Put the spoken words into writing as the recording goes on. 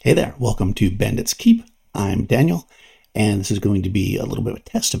Hey there, welcome to Bandits Keep. I'm Daniel, and this is going to be a little bit of a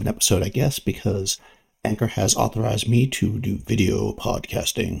test of an episode, I guess, because Anchor has authorized me to do video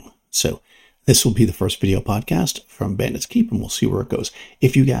podcasting. So this will be the first video podcast from Bandits Keep, and we'll see where it goes.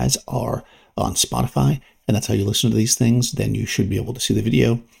 If you guys are on Spotify, and that's how you listen to these things, then you should be able to see the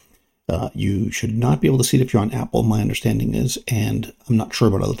video. You should not be able to see it if you're on Apple, my understanding is, and I'm not sure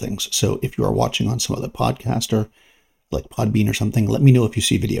about other things. So if you are watching on some other podcaster, like Podbean or something, let me know if you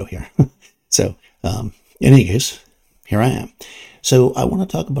see video here. So, in any case, here I am. So I want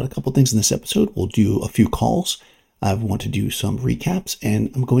to talk about a couple things in this episode. We'll do a few calls. I want to do some recaps,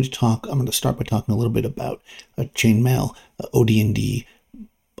 and I'm going to start by talking a little bit about Chainmail, OD&D,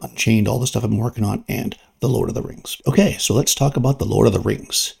 Unchained, all the stuff I've been working on, and The Lord of the Rings. Okay, so let's talk about The Lord of the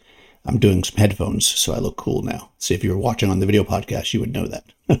Rings. I'm doing some headphones, so I look cool now. So if you were watching on the video podcast, you would know that.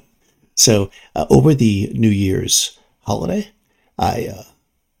 So over the New Year's holiday, I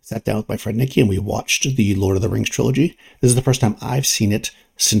sat down with my friend Nikki and we watched the Lord of the Rings trilogy. This is the first time I've seen it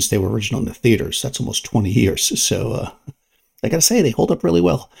since they were original in the theaters. That's almost 20 years. So I gotta say, they hold up really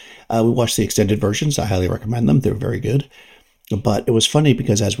well. We watched the extended versions. I highly recommend them. They're very good. But it was funny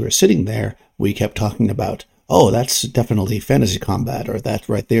because as we were sitting there, we kept talking about, oh, that's definitely fantasy combat, or that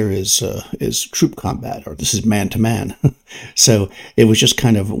right there is troop combat, or this is man to man. So it was just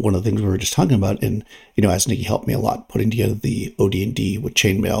kind of one of the things we were just talking about. And, as Nikki helped me a lot putting together the OD&D with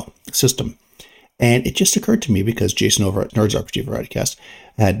Chainmail system. And it just occurred to me because Jason over at Nerds RPG Varietycast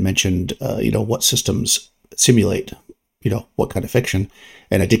had mentioned, what systems simulate, what kind of fiction.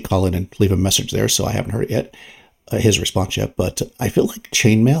 And I did call in and leave a message there, so I haven't heard it yet, his response yet. But I feel like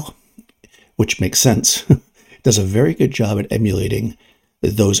Chainmail, which makes sense, does a very good job at emulating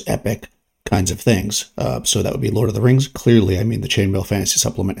those epic kinds of things. So that would be Lord of the Rings. Clearly, the Chainmail Fantasy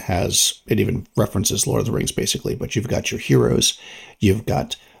Supplement it even references Lord of the Rings, basically. But you've got your heroes, you've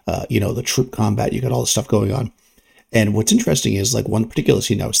got, the troop combat, you've got all this stuff going on. And what's interesting is, like, one particular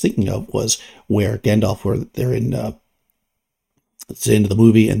scene I was thinking of was where they're in, it's the end of the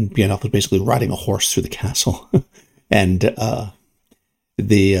movie, and Gandalf was basically riding a horse through the castle. And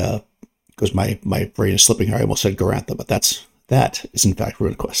because my brain is slipping here, I almost said Garantha, but that is in fact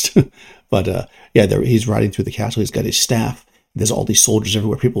RuneQuest. But he's riding through the castle. He's got his staff. There's all these soldiers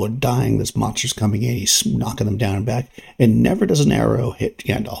everywhere. People are dying. There's monsters coming in. He's knocking them down and back. And never does an arrow hit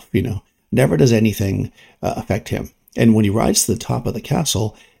Gandalf. Never does anything affect him. And when he rides to the top of the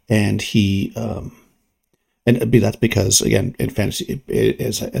castle, and he that's because, again, in fantasy,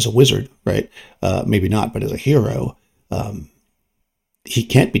 as a wizard, right? Maybe not, but as a hero. He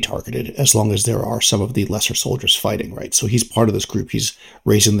can't be targeted as long as there are some of the lesser soldiers fighting, right? So he's part of this group. He's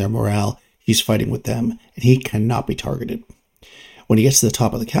raising their morale. He's fighting with them, and he cannot be targeted. When he gets to the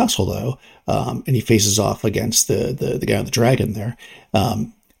top of the castle, though, and he faces off against the guy on the dragon there,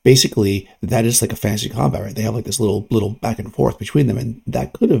 basically that is like a fantasy combat, right? They have like this little back and forth between them, and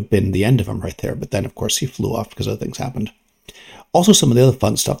that could have been the end of him right there. But then, of course, he flew off because other things happened. Also, some of the other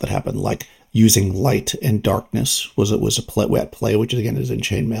fun stuff that happened, like using light and darkness, was a play, which again is in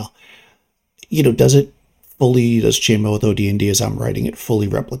Chainmail. Does Chainmail with OD&D, as I'm writing it, fully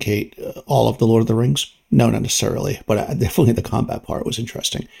replicate all of the Lord of the Rings? No, not necessarily, but definitely the combat part was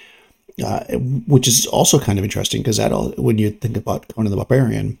interesting, which is also kind of interesting because when you think about Conan the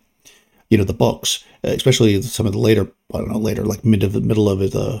Barbarian, the books, especially some of the later, like middle of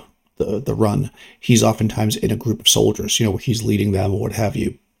the run, he's oftentimes in a group of soldiers, where he's leading them or what have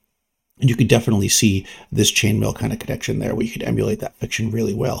you. And you could definitely see this Chainmail kind of connection there where you could emulate that fiction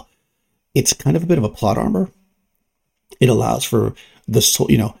really well. It's kind of a bit of a plot armor. It allows for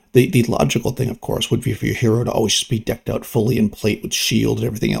the logical thing, of course, would be for your hero to always just be decked out fully in plate with shield and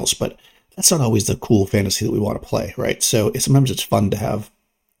everything else. But that's not always the cool fantasy that we want to play, right? So sometimes it's fun to have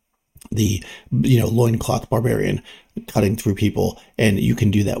the loincloth barbarian cutting through people, and you can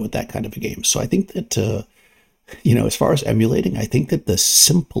do that with that kind of a game. So I think that as far as emulating, I think that the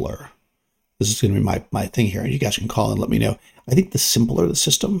simpler, this is going to be my thing here, and you guys can call and let me know. I think the simpler the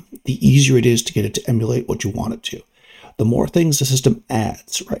system, the easier it is to get it to emulate what you want it to. The more things the system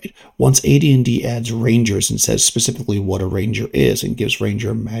adds, right? Once AD&D adds rangers and says specifically what a ranger is and gives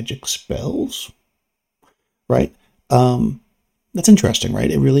ranger magic spells, right? That's interesting,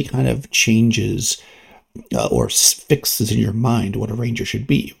 right? It really kind of changes or fixes in your mind what a ranger should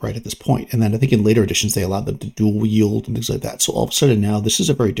be, right, at this point. And then I think in later editions, they allowed them to dual wield and things like that. So all of a sudden now, this is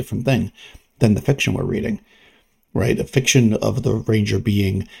a very different thing than the fiction we're reading, right? A fiction of the ranger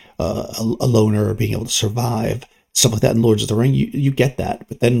being a loner, being able to survive, stuff like that in Lords of the Ring. You get that.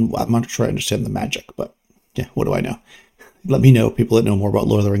 But then I'm not sure I understand the magic. But yeah, what do I know? Let me know, people that know more about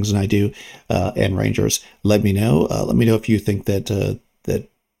Lord of the Rings than I do, and Rangers. Let me know. Let me know if you think that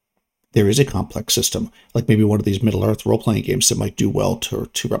there is a complex system, like maybe one of these Middle Earth role-playing games that might do well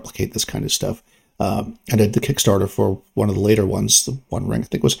to replicate this kind of stuff. I did the Kickstarter for one of the later ones, the One Ring, I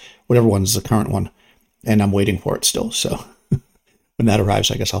think was, whatever one is the current one, and I'm waiting for it still. So when that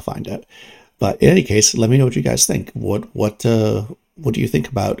arrives, I guess I'll find out. But in any case, let me know what you guys think. What do you think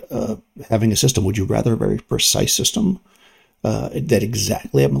about having a system? Would you rather a very precise system that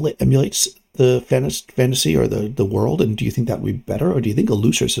exactly emulates the fantasy or the world? And do you think that would be better? Or do you think a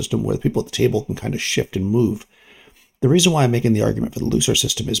looser system where the people at the table can kind of shift and move? The reason why I'm making the argument for the looser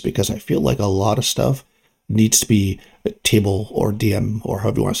system is because I feel like a lot of stuff needs to be table or DM or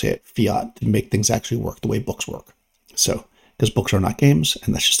however you want to say it, fiat, to make things actually work the way books work. So, because books are not games,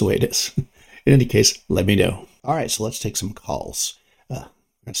 and that's just the way it is. In any case, let me know. All right, so let's take some calls.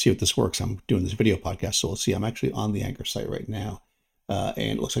 Let's see if this works. I'm doing this video podcast, so let's see. I'm actually on the Anchor site right now. And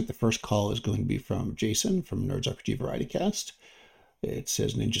it looks like the first call is going to be from Jason from Nerds RPG Variety Cast. It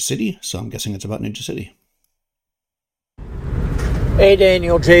says Ninja City, so I'm guessing it's about Ninja City. Hey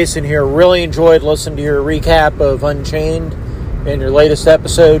Daniel, Jason here. Really enjoyed listening to your recap of Unchained and your latest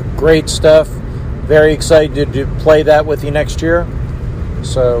episode. Great stuff. Very excited to play that with you next year.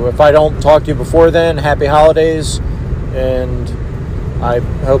 So if I don't talk to you before then, happy holidays, and I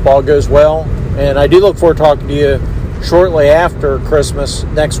hope all goes well. And I do look forward to talking to you shortly after Christmas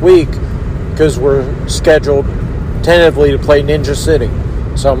next week, because we're scheduled tentatively to play Ninja City.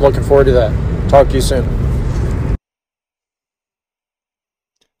 So I'm looking forward to that. Talk to you soon.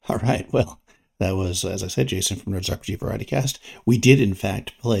 All right, well, that was, as I said, Jason from Nerds RPG Variety Cast. We did, in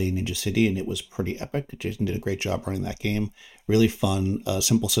fact, play Ninja City, and it was pretty epic. Jason did a great job running that game. Really fun,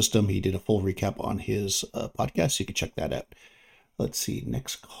 simple system. He did a full recap on his podcast, so you can check that out. Let's see,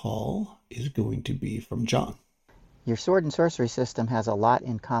 next call is going to be from John. Your sword and sorcery system has a lot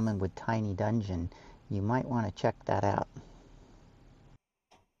in common with Tiny Dungeon. You might want to check that out.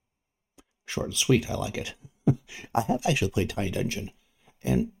 Short and sweet, I like it. I have actually played Tiny Dungeon.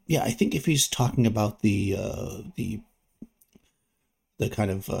 And yeah, I think if he's talking about the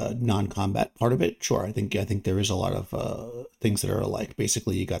kind of non-combat part of it, sure. I think there is a lot of things that are alike.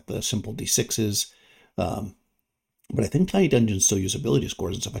 Basically, you got the simple D6s, but I think Tiny Dungeons still use ability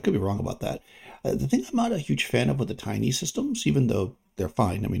scores and stuff. I could be wrong about that. The thing I'm not a huge fan of with the Tiny systems, even though they're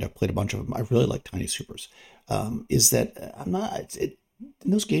fine. I mean, I've played a bunch of them. I really like Tiny Supers. Is that I'm not in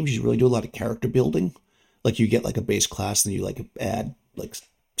those games? You really do a lot of character building. Like you get like a base class, and you like add like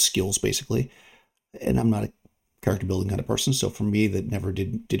skills basically, and I'm not a character building kind of person, so for me that never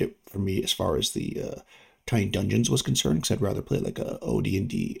did it for me as far as the Tiny Dungeons was concerned, because I'd rather play like a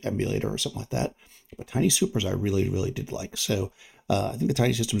OD&D emulator or something like that. But Tiny Supers I really did like, so I think the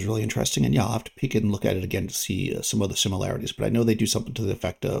Tiny system is really interesting, and yeah, I'll have to peek and look at it again to see some of the similarities. But I know they do something to the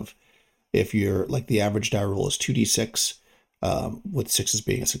effect of, if you're like, the average die roll is 2d6, with 6s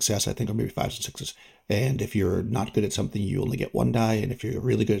being a success, I think, or maybe 5s and 6s. And if you're not good at something, you only get 1 die. And if you're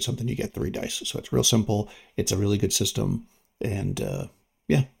really good at something, you get 3 dice. So it's real simple. It's a really good system. And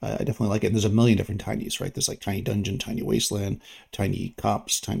yeah, I definitely like it. And there's a million different Tinies, right? There's like Tiny Dungeon, Tiny Wasteland, Tiny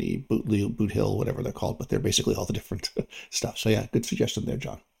Cops, Tiny Boot Hill, whatever they're called. But they're basically all the different stuff. So yeah, good suggestion there,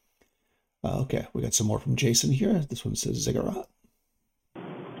 John. Okay, we got some more from Jason here. This one says Ziggurat.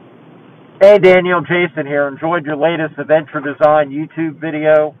 Hey Daniel, Jason here. Enjoyed your latest adventure design YouTube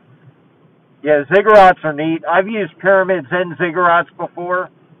video. Yeah, ziggurats are neat. I've used pyramids and ziggurats before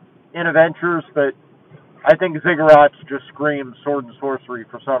in adventures, but I think ziggurats just scream sword and sorcery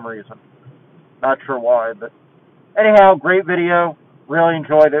for some reason. Not sure why, but anyhow, great video. Really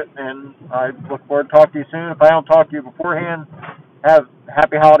enjoyed it, and I look forward to talking to you soon. If I don't talk to you beforehand, have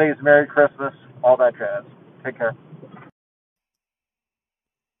happy holidays, Merry Christmas, all that jazz. Take care.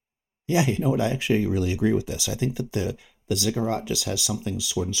 Yeah, you know what? I actually really agree with this. I think that the Ziggurat just has something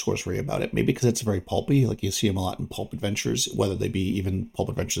sword and sorcery about it. Maybe because it's very pulpy. Like you see them a lot in pulp adventures, whether they be even pulp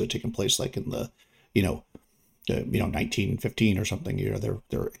adventures that are taking place like in the, 1915 or something.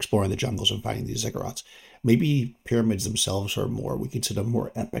 They're exploring the jungles and finding these ziggurats. Maybe pyramids themselves are more, we consider them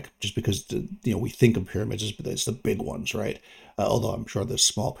more epic, just because we think of pyramids as the big ones, right? Although I'm sure there's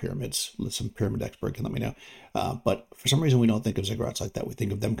small pyramids. Some pyramid expert can let me know. But for some reason we don't think of ziggurats like that. We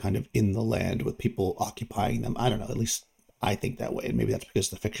think of them kind of in the land with people occupying them. I don't know. At least I think that way, and maybe that's because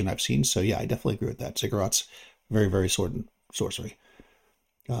of the fiction I've seen. So yeah, I definitely agree with that. Ziggurats, very, very sword and sorcery.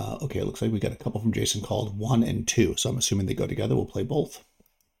 Okay, it looks like we got a couple from Jason called 1 and 2, so I'm assuming they go together. We'll play both.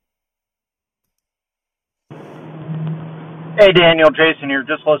 Hey Daniel, Jason here.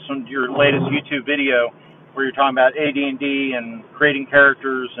 Just listened to your latest YouTube video where you're talking about AD&D and creating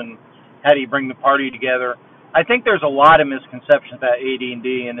characters and how do you bring the party together. I think there's a lot of misconceptions about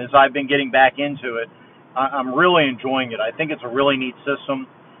AD&D, and as I've been getting back into it, I'm really enjoying it. I think it's a really neat system.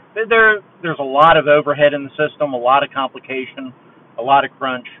 there's a lot of overhead in the system, a lot of complication, a lot of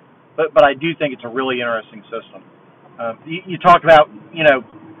crunch, but I do think it's a really interesting system. You talked about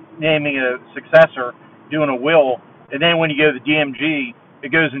naming a successor, doing a will, and then when you go to the DMG,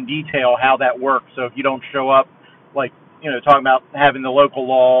 it goes in detail how that works. So if you don't show up, like talking about having the local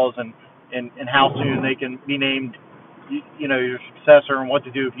laws and how soon they can be named, your successor, and what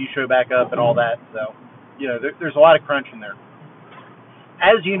to do if you show back up and all that. So there's a lot of crunch in there.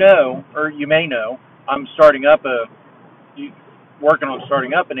 As you know, or you may know, I'm working on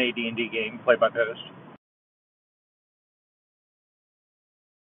starting up an AD&D game, play by post.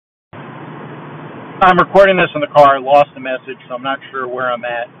 I'm recording this in the car. I lost the message, so I'm not sure where I'm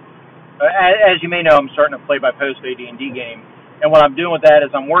at. As you may know, I'm starting a play by post AD&D game, and what I'm doing with that is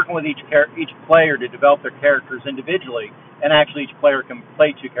I'm working with each player to develop their characters individually, and actually each player can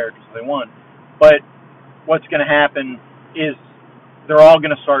play 2 characters if they want. But what's going to happen is they're all going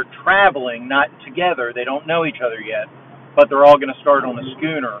to start traveling, not together. They don't know each other yet, but they're all going to start on a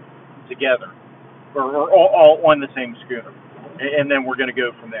schooner together, or all on the same schooner, and then we're going to go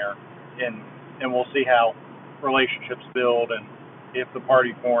from there, and we'll see how relationships build and if the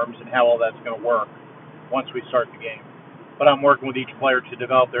party forms and how all that's going to work once we start the game. But I'm working with each player to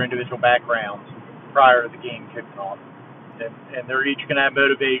develop their individual backgrounds prior to the game kicking off, and they're each going to have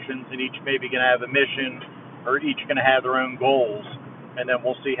motivations, and each maybe going to have a mission, or each going to have their own goals. And then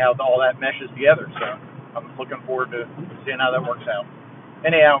we'll see how all that meshes together. So I'm looking forward to seeing how that works out.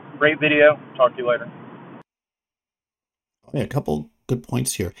 Anyhow, great video. Talk to you later. Yeah, a couple good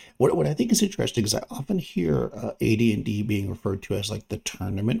points here. What I think is interesting is I often hear AD&D being referred to as like the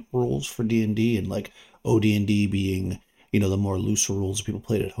tournament rules for D&D, and like OD&D being the more looser rules people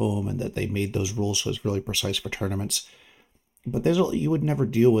played at home, and that they made those rules so it's really precise for tournaments. But you would never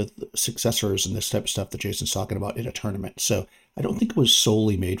deal with successors and this type of stuff that Jason's talking about in a tournament. So I don't think it was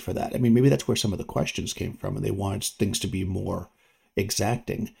solely made for that. I mean, maybe that's where some of the questions came from, and they wanted things to be more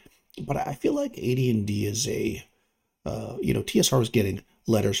exacting. But I feel like AD&D is TSR was getting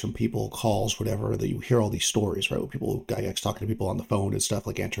letters from people, calls, whatever, that you hear all these stories, right? With people, Gygax talking to people on the phone and stuff,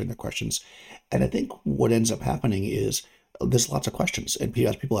 like answering their questions. And I think what ends up happening is there's lots of questions. And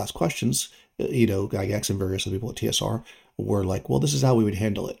as people ask questions, Gygax and various other people at TSR were like, well, this is how we would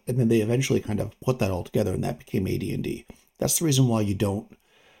handle it. And then they eventually kind of put that all together, and that became AD&D. That's the reason why you don't,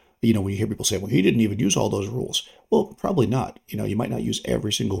 when you hear people say, well, he didn't even use all those rules. Well, probably not. You might not use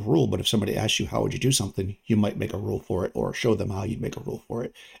every single rule, but if somebody asks you, how would you do something, you might make a rule for it, or show them how you'd make a rule for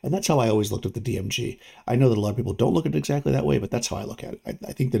it. And that's how I always looked at the DMG. I know that a lot of people don't look at it exactly that way, but that's how I look at it.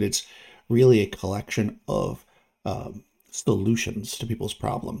 I think that it's really a collection of solutions to people's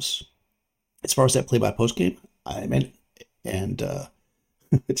problems. As far as that play-by-post game, I'm in, and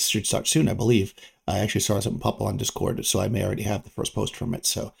it should start soon, I believe. I actually saw something pop up on Discord, so I may already have the first post from it.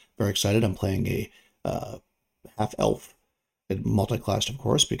 So very excited. I'm playing a half-elf, multi-classed, of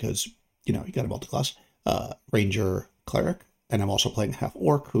course, because, you got a multi-class, ranger cleric, and I'm also playing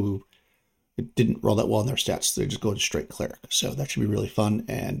half-orc, who didn't roll that well in their stats. They just go to straight cleric. So that should be really fun,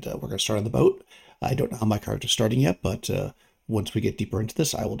 and we're going to start on the boat. I don't know how my character's starting yet, but once we get deeper into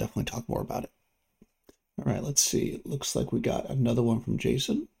this, I will definitely talk more about it. All right, let's see. It looks like we got another one from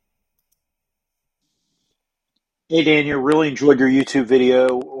Jason. Hey, Daniel, really enjoyed your YouTube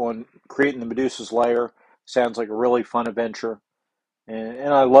video on creating the Medusa's Lair. Sounds like a really fun adventure.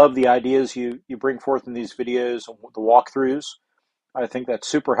 And I love the ideas you bring forth in these videos, the walkthroughs. I think that's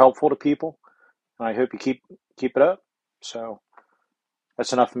super helpful to people, and I hope you keep it up. So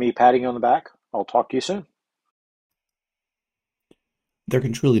that's enough of me patting you on the back. I'll talk to you soon. There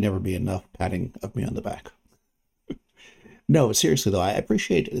can truly never be enough patting of me on the back. No, seriously though, I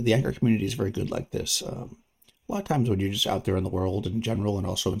appreciate the Anchor community is very good like this. A lot of times when you're just out there in the world in general, and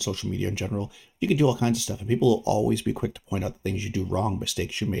also in social media in general, you can do all kinds of stuff, and people will always be quick to point out the things you do wrong,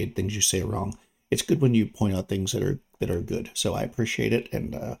 mistakes you made, things you say wrong. It's good when you point out things that are good. So I appreciate it,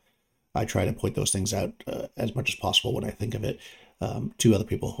 and I try to point those things out as much as possible when I think of it to other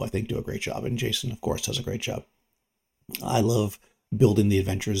people who I think do a great job. And Jason, of course, does a great job. I love building the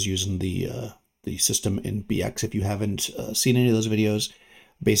adventures using the system in BX. If you haven't seen any of those videos,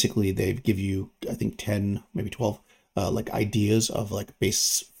 basically they give you, I think, 10, maybe 12, like ideas of like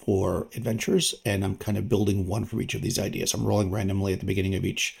base for adventures, and I'm kind of building one from each of these ideas. I'm rolling randomly at the beginning of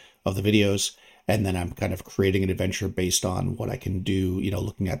each of the videos, and then I'm kind of creating an adventure based on what I can do,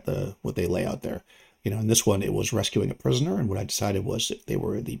 looking at what they lay out there. In this one, it was rescuing a prisoner, and what I decided was they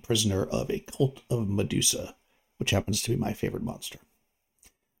were the prisoner of a cult of Medusa, which happens to be my favorite monster.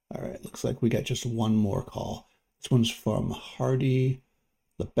 All right, looks like we got just one more call. This one's from Hardy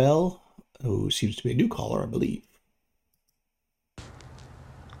LaBelle, who seems to be a new caller, I believe.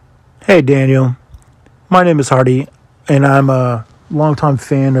 Hey, Daniel. My name is Hardy, and I'm a longtime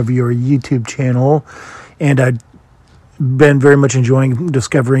fan of your YouTube channel, and I've been very much enjoying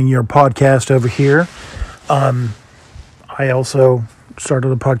discovering your podcast over here. I also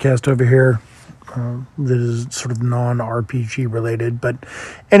started a podcast over here that is sort of non-RPG related. But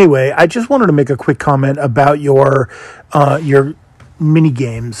anyway, I just wanted to make a quick comment about your mini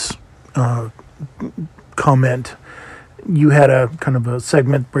games comment. You had a kind of a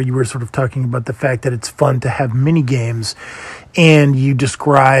segment where you were sort of talking about the fact that it's fun to have mini games, and you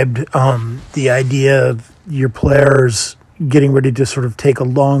described the idea of your players getting ready to sort of take a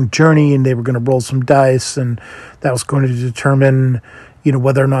long journey, and they were going to roll some dice, and that was going to determine,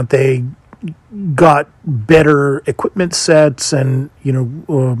 whether or not they got better equipment sets and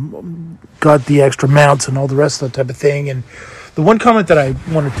got the extra mounts and all the rest of that type of thing. And the one comment that I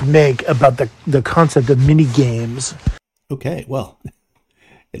wanted to make about the concept of mini games. Okay, well,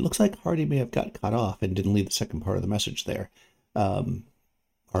 it looks like Hardy may have got cut off and didn't leave the second part of the message there. Hardy,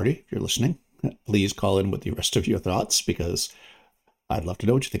 if you're listening, please call in with the rest of your thoughts, because I'd love to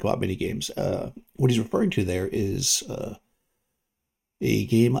know what you think about mini games. What he's referring to there is a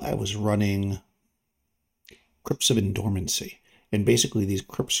game I was running, Crypts of Endormancy. And basically these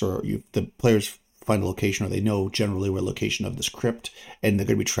crypts are, the players find a location, or they know generally where location of this crypt, and they're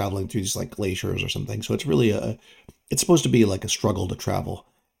going to be traveling through these like glaciers or something. So it's really it's supposed to be like a struggle to travel,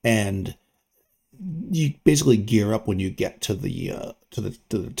 and you basically gear up when you get to the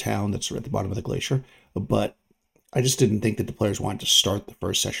town that's at the bottom of the glacier. But I just didn't think that the players wanted to start the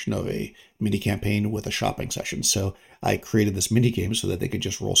first session of a mini campaign with a shopping session. So I created this mini game so that they could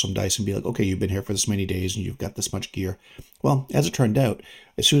just roll some dice and be like, okay, you've been here for this many days and you've got this much gear. Well, as it turned out,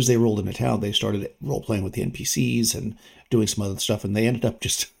 as soon as they rolled into town, they started role playing with the NPCs and doing some other stuff, and they ended up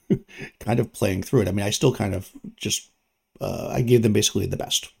just kind of playing through it. I mean, I still kind of just, I gave them basically the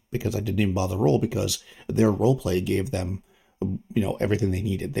best, because I didn't even bother roll, because their role play gave them everything they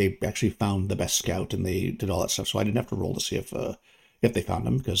needed. They actually found the best scout, and they did all that stuff. So I didn't have to roll to see if they found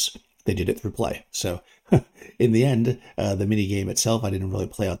them, because they did it through play. So in the end, the mini game itself, I didn't really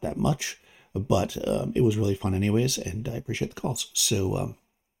play out that much, but it was really fun anyways, and I appreciate the calls. So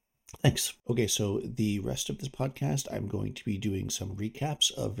thanks. Okay, so the rest of this podcast, I'm going to be doing some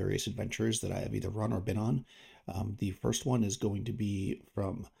recaps of various adventures that I have either run or been on. The first one is going to be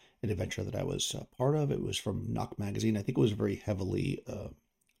from an adventure that I was part of. It was from Knock Magazine. I think it was very heavily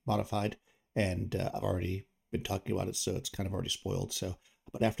modified, and I've already been talking about it, so it's kind of already spoiled. So,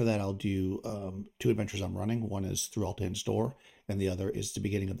 but after that, I'll do two adventures I'm running. One is Through Altan's Door, and the other is the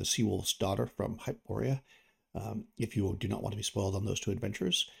beginning of The Seawolf's Daughter from Hyperia. If you do not want to be spoiled on those two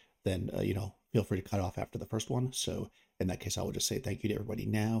adventures, then feel free to cut off after the first one. So in that case, I will just say thank you to everybody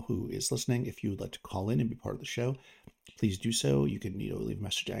now who is listening. If you would like to call in and be part of the show, please do so. You can leave a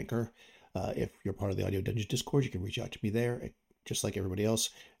message to Anchor. If you're part of the Audio Dungeons Discord, you can reach out to me there. Just like everybody else,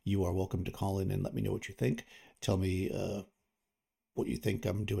 you are welcome to call in and let me know what you think. Tell me what you think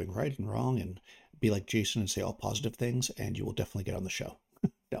I'm doing right and wrong, and be like Jason and say all positive things, and you will definitely get on the show.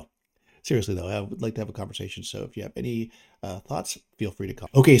 No. Seriously, though, I would like to have a conversation, so if you have any thoughts, feel free to call.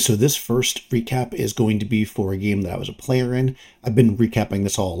 Okay, so this first recap is going to be for a game that I was a player in. I've been recapping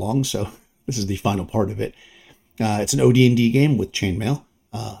this all along, so this is the final part of it. It's an OD&D game with chainmail.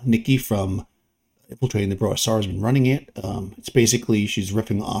 Nikki from Infiltrating the Broassar has been running it. It's basically, she's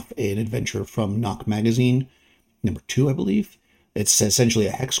riffing off an adventure from Knock Magazine, number 2, I believe. It's essentially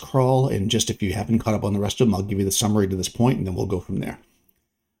a hex crawl, and just if you haven't caught up on the rest of them, I'll give you the summary to this point, and then we'll go from there.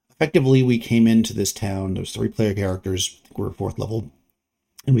 Effectively, we came into this town. There's 3 player characters. I think we're 4th level.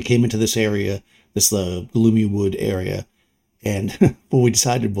 And we came into this area, this Gloomy Wood area. And what we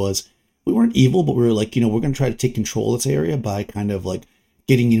decided was, we weren't evil, but we were like, we're going to try to take control of this area by kind of like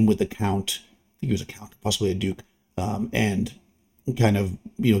getting in with the count. I think he was a count, possibly a duke. And kind of,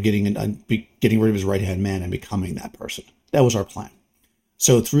 getting rid of his right-hand man and becoming that person. That was our plan.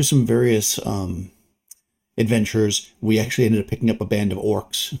 So through some various adventures, we actually ended up picking up a band of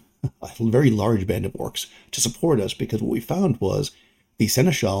orcs, a very large band of orcs, to support us, because what we found was the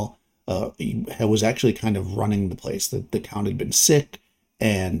seneschal was actually kind of running the place. The count had been sick,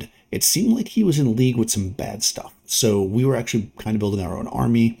 and it seemed like he was in league with some bad stuff. So we were actually kind of building our own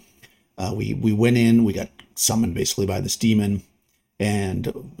army. We went in, we got summoned basically by this demon, and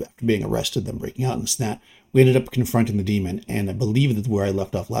after being arrested, then breaking out and this and that, we ended up confronting the demon. And I believe that where I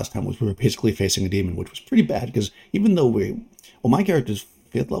left off last time was we were basically facing a demon, which was pretty bad, because even though my character's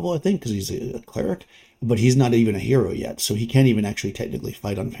 5th level, I think, because he's a cleric, but he's not even a hero yet, so he can't even actually technically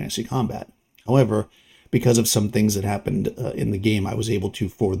fight on fantasy combat. However, because of some things that happened in the game, I was able to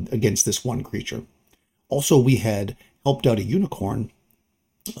forward against this one creature. Also, we had helped out a unicorn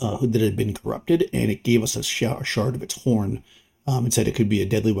that had been corrupted, and it gave us a shard of its horn, and said it could be a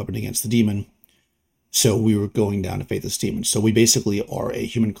deadly weapon against the demon. So we were going down to fight this demon. So we basically are a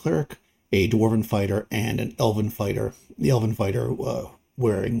human cleric, a dwarven fighter, and an elven fighter. The elven fighter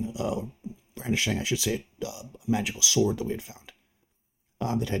wearing, brandishing, I should say, a magical sword that we had found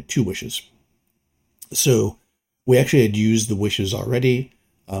that had 2 wishes. So we actually had used the wishes already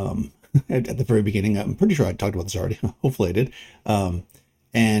at the very beginning. I'm pretty sure I talked about this already. Hopefully I did.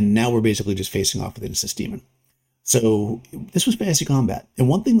 And now we're basically just facing off against this demon. So this was fantasy combat. And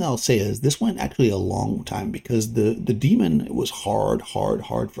one thing that I'll say is this went actually a long time because the demon was hard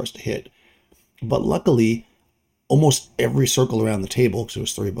for us to hit. But luckily, almost every circle around the table, because it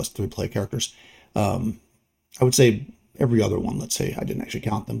was 3 of us, 3 player characters, I would say every other one, let's say, I didn't actually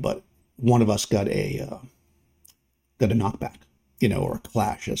count them, but one of us got a knockback, or a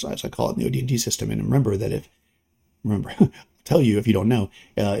clash, as I call it in the OD&D system. And remember, I'll tell you if you don't know,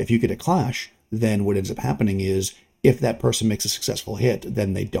 if you get a clash, then what ends up happening is if that person makes a successful hit,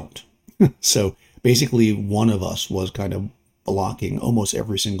 then they don't. So basically one of us was kind of blocking almost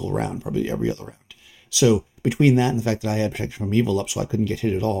every single round, probably every other round. So between that and the fact that I had protection from evil up, so I couldn't get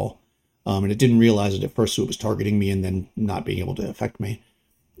hit at all, and it didn't realize it at first, so it was targeting me and then not being able to affect me.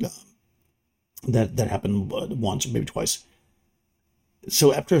 That happened once or maybe twice.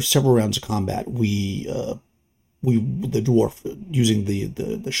 So after several rounds of combat, the dwarf, using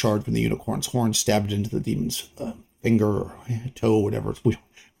the shard from the unicorn's horn, stabbed it into the demon's finger or toe, whatever. We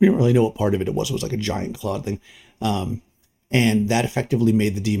didn't really know what part of it was. It was like a giant clawed thing. And that effectively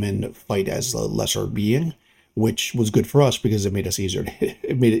made the demon fight as a lesser being, which was good for us because it made us easier to hit.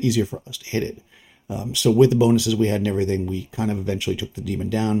 It made it easier for us to hit it. So with the bonuses we had and everything, we kind of eventually took the demon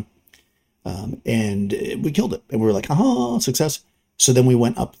down, and we killed it. And we were like, "Aha, success!" So then we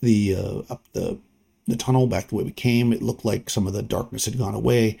went up the tunnel back the way we came. It looked like some of the darkness had gone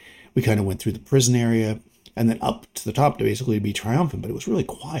away. We kind of went through the prison area and then up to the top to basically be triumphant, but it was really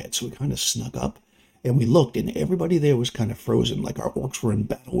quiet. So we kind of snuck up and we looked, and everybody there was kind of frozen. Like our orcs were in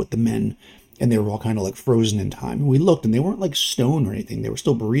battle with the men, and they were all kind of like frozen in time. And we looked, and they weren't like stone or anything. They were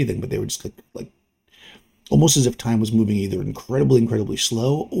still breathing, but they were just like almost as if time was moving either incredibly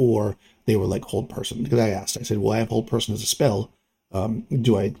slow, or they were like hold person. Because I said, well, I have hold person as a spell.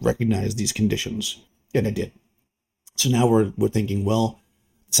 Do I recognize these conditions? And I did. So now we're thinking, well,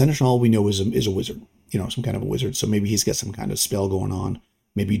 Seneschal we know is a wizard, some kind of a wizard. So maybe he's got some kind of spell going on.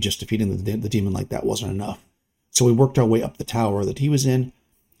 Maybe just defeating the demon like that wasn't enough. So we worked our way up the tower that he was in,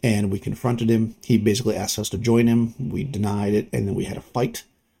 and we confronted him. He basically asked us to join him. We denied it, and then we had a fight.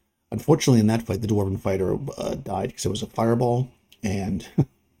 Unfortunately, in that fight, the dwarven fighter died because it was a fireball, and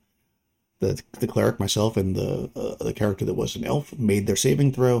the cleric, myself, and the character that was an elf made their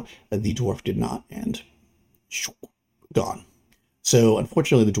saving throw. The dwarf did not, and gone. So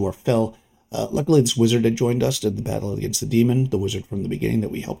unfortunately, the dwarf fell. Luckily, this wizard had joined us in the battle against the demon, the wizard from the beginning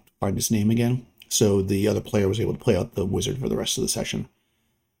that we helped find his name again. So the other player was able to play out the wizard for the rest of the session.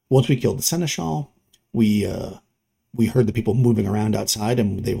 Once we killed the Seneschal, we heard the people moving around outside,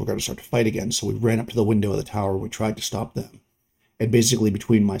 and they were going to start to fight again. So we ran up to the window of the tower. We tried to stop them. And basically,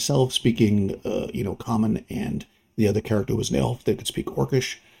 between myself speaking, common, and the other character who was an elf that could speak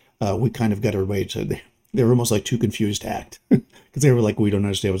Orcish, we kind of got everybody to. They were almost like too confused to act, because they were like, "We don't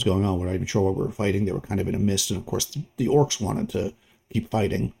understand what's going on. We're not even sure what we're fighting." They were kind of in a mist, and of course, the orcs wanted to keep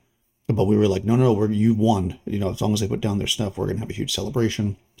fighting, but we were like, "No, you won. As long as they put down their stuff, we're gonna have a huge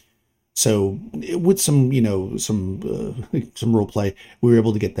celebration." So, with some role play, we were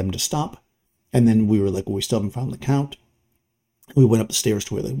able to get them to stop, and then we were like, "Well, we still haven't found the count." We went up the stairs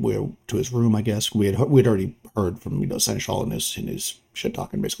to his room. I guess we'd already heard from Seneschal in his shit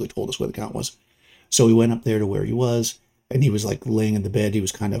talk, and basically told us where the count was. So we went up there to where he was, and he was like laying in the bed. He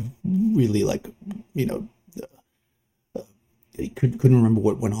was kind of really like, he couldn't remember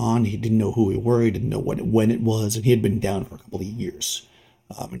what went on. He didn't know who we were. He didn't know when it was, and he had been down for a couple of years.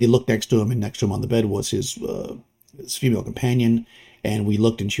 And he looked next to him, and next to him on the bed was his female companion, and we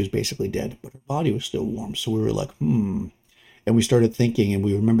looked, and she was basically dead, but her body was still warm. So we were like, And we started thinking, and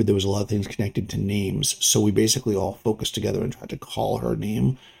we remembered there was a lot of things connected to names. So we basically all focused together and tried to call her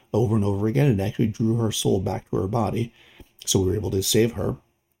name over and over again. It actually drew her soul back to her body. So we were able to save her.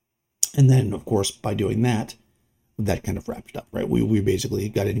 And then, of course, by doing that kind of wrapped it up, right? We basically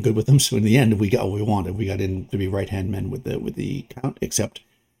got in good with them. So in the end, we got what we wanted. We got in to be right-hand men with the count, except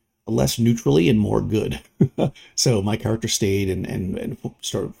less neutrally and more good. So my character stayed and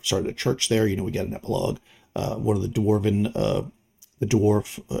started a church there. We got an epilogue. One of the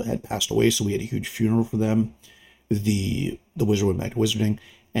dwarf had passed away, so we had a huge funeral for them. The wizard went back to wizarding,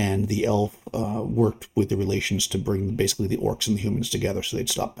 and the elf worked with the relations to bring basically the orcs and the humans together so they'd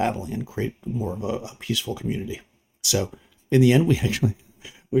stop battling and create more of a peaceful community. So in the end, we actually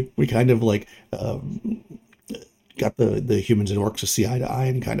we kind of like got the humans and orcs to see eye to eye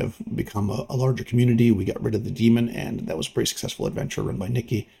and kind of become a larger community. We got rid of the demon, and that was a pretty successful adventure run by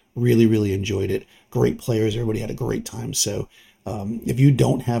Nikki. Really, really enjoyed it. Great players. Everybody had a great time. So if you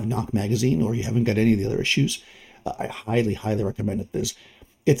don't have Knock Magazine or you haven't got any of the other issues, I highly, highly recommend it.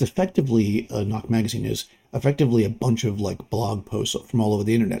 It's effectively, Knock Magazine is effectively a bunch of like blog posts from all over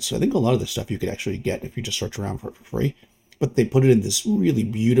the internet. So I think a lot of this stuff you could actually get if you just search around for it for free. But they put it in this really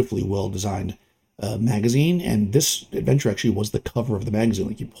beautifully well-designed magazine, and this adventure actually was the cover of the magazine.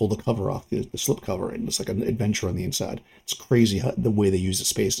 Like you pull the cover off, the slip cover, and it's like an adventure on the inside. It's crazy the way they use the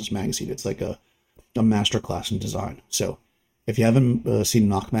space in this magazine. It's like a masterclass in design. So if you haven't seen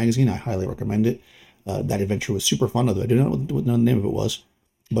Knock Magazine, I highly recommend it. That adventure was super fun, although I don't know what the name of it was,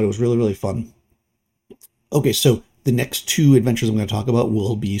 but it was really, really fun. Okay, so the next two adventures I'm going to talk about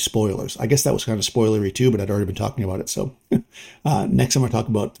will be spoilers. I guess that was kind of spoilery too, but I'd already been talking about it. So next I'm going to talk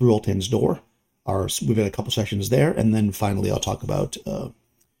about Through Oltan's Door. We've had a couple sessions there, and then finally I'll talk about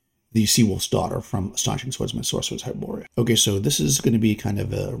the Seawolf's Daughter from Astonishing Swordsman, Sorcerer's Hyboria. Okay, so this is going to be kind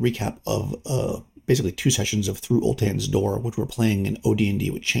of a recap of basically 2 sessions of Through Oltan's Door, which we're playing in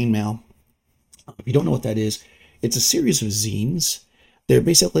OD&D with Chainmail. If you don't know what that is, it's a series of zines. They're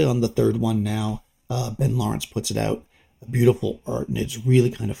basically on the 3rd one now. Ben Lawrence puts it out. Beautiful art, and it's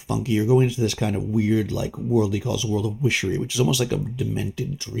really kind of funky. You're going into this kind of weird, like, world he calls the world of Wishery, which is almost like a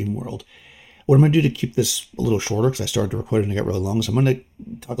demented dream world. What I'm going to do to keep this a little shorter, because I started to record it and it got really long, so I'm going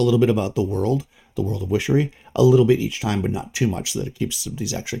to talk a little bit about the world of Wishery, a little bit each time, but not too much, so that it keeps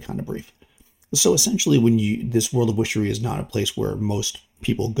these actually kind of brief. So essentially, this world of Wishery is not a place where most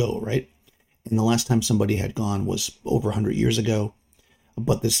people go, right? And the last time somebody had gone was over 100 years ago.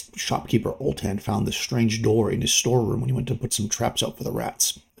 But this shopkeeper, Oltan, found this strange door in his storeroom when he went to put some traps out for the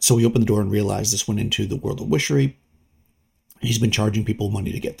rats. So he opened the door and realized this went into the world of Wishery. He's been charging people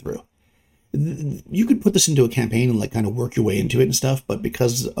money to get through. You could put this into a campaign and like kind of work your way into it and stuff, but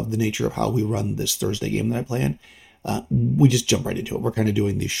because of the nature of how we run this Thursday game that I play in, we just jump right into it. We're kind of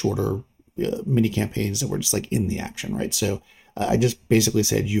doing these shorter mini campaigns that we're just like in the action, right? So I just basically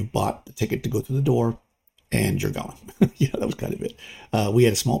said, you've bought the ticket to go through the door, and you're going. That was kind of it. We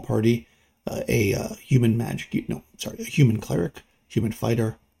had a small party, a human cleric, human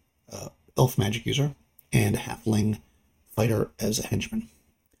fighter, elf magic user, and a halfling fighter as a henchman.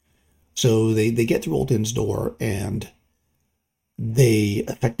 So they get through Oltan's Door, and they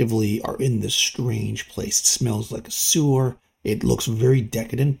effectively are in this strange place. It smells like a sewer. It looks very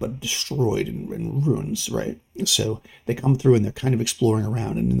decadent, but destroyed in ruins, right? So they come through and they're kind of exploring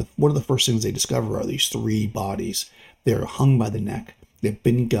around. And one of the first things they discover are these 3 bodies. They're hung by the neck. They've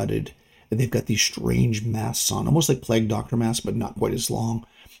been gutted. And they've got these strange masks on, almost like Plague Doctor masks, but not quite as long.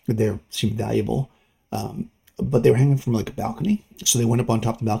 They seem valuable. But they were hanging from like a balcony. So they went up on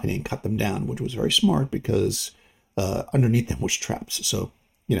top of the balcony and cut them down, which was very smart because underneath them was traps. So,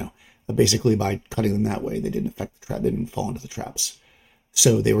 basically by cutting them that way, they didn't affect the trap. They didn't fall into the traps.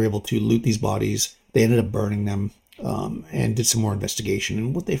 So they were able to loot these bodies. They ended up burning them and did some more investigation.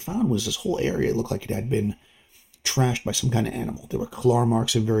 And what they found was this whole area looked like it had been trashed by some kind of animal. There were claw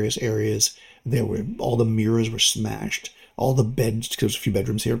marks in various areas. All the mirrors were smashed. All the beds, because there's a few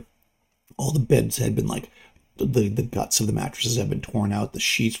bedrooms here, all the beds had been like, the guts of the mattresses had been torn out. The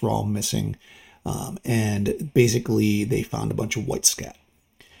sheets were all missing. And basically they found a bunch of white scat.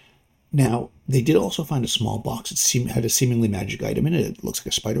 Now, they did also find a small box. It had a seemingly magic item in it. It looks like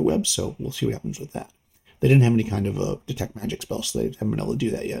a spider web, so we'll see what happens with that. They didn't have any kind of detect magic spell, so they haven't been able to do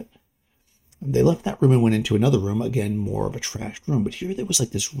that yet. They left that room and went into another room, again, more of a trashed room. But here there was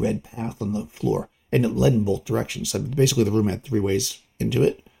like this red path on the floor, and it led in both directions. So basically the room had 3 ways into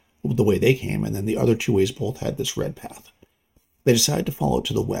it, the way they came, and then the other 2 ways both had this red path. They decided to follow it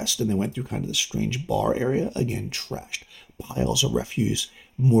to the west, and they went through kind of this strange bar area, again, trashed. Piles of refuse,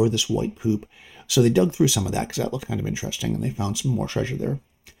 more of this white poop. So they dug through some of that because that looked kind of interesting, and they found some more treasure there.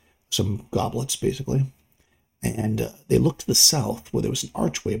 Some goblets, basically. And they looked to the south where there was an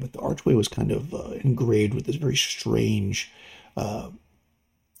archway, but the archway was kind of engraved with this very strange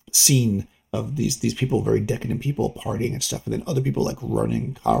scene of these people, very decadent people, partying and stuff, and then other people like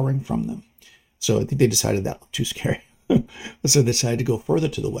running, cowering from them. So I think they decided that looked too scary. So they decided to go further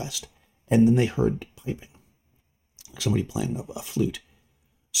to the west, and then they heard piping. Somebody playing a flute.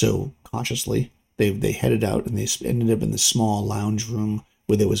 So cautiously, they headed out, and they ended up in this small lounge room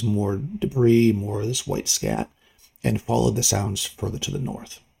where there was more debris, more of this white scat, and followed the sounds further to the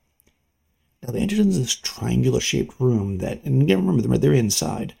north. Now, they entered into this triangular-shaped room that, and again, remember, they're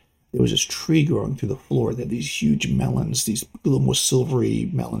inside. There was this tree growing through the floor. They had these huge melons, these almost silvery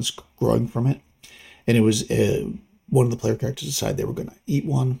melons growing from it. And it was one of the player characters decided they were going to eat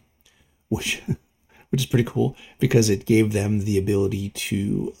one, which is pretty cool because it gave them the ability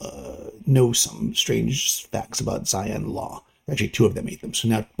to know some strange facts about Zayan law. Actually, two of them ate them, so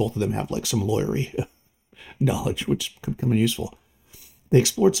now both of them have like some lawyery knowledge, which could come in useful. They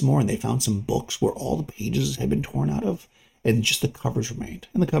explored some more and they found some books where all the pages had been torn out of and just the covers remained.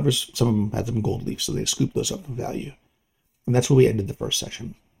 And the covers, some of them had some gold leaf, so they scooped those up for value. And that's where we ended the first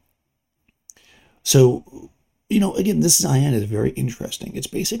session. So, again, this Zayan is very interesting. It's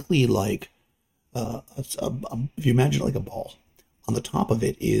basically like, if you imagine like a ball, on the top of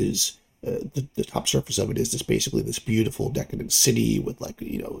it is, the top surface of it is basically this beautiful decadent city with like,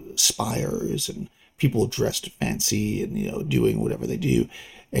 spires and people dressed fancy and, doing whatever they do.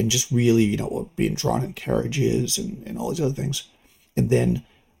 And just really, being drawn in carriages and all these other things. And then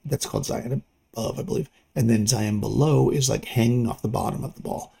that's called Zayan above, I believe. And then Zayan below is like hanging off the bottom of the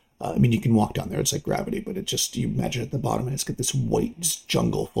ball. You can walk down there. It's like gravity, but you imagine at the bottom and it's got this white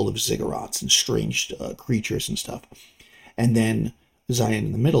jungle full of ziggurats and strange creatures and stuff. And then Zayan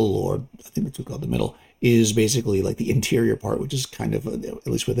in the middle, or I think that's what we call the middle, is basically like the interior part, which is kind of, at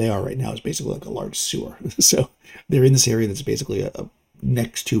least where they are right now, is basically like a large sewer. So they're in this area that's basically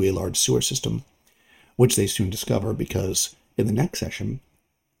next to a large sewer system, which they soon discover because in the next session,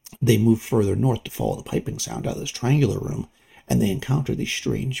 they move further north to follow the piping sound out of this triangular room, and they encounter these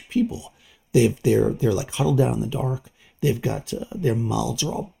strange people. They're like huddled down in the dark. They've got their mouths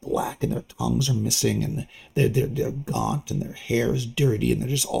are all black and their tongues are missing, and they're gaunt and their hair is dirty and they're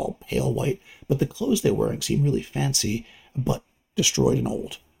just all pale white. But the clothes they're wearing seem really fancy, but destroyed and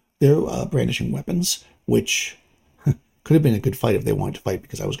old. They're brandishing weapons, which could have been a good fight if they wanted to fight,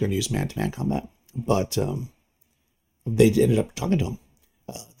 because I was going to use man-to-man combat. But they ended up talking to them.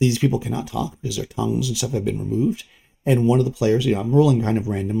 These people cannot talk because their tongues and stuff have been removed. And one of the players, I'm rolling kind of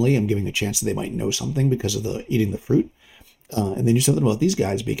randomly. I'm giving a chance that they might know something because of the eating the fruit. And they knew something about these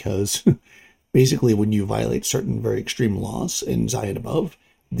guys because basically when you violate certain very extreme laws in Zayan above,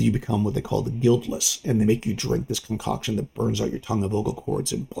 you become what they call the guildless. And they make you drink this concoction that burns out your tongue and vocal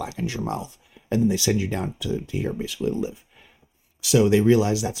cords and blackens your mouth. And then they send you down to here basically to live. So they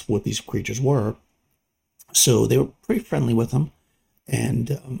realized that's what these creatures were. So they were pretty friendly with them.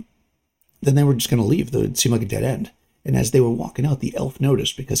 And then they were just going to leave. It seemed like a dead end. And as they were walking out, the elf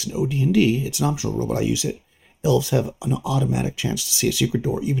noticed, because in OD&D, it's an optional rule, but I use it. Elves have an automatic chance to see a secret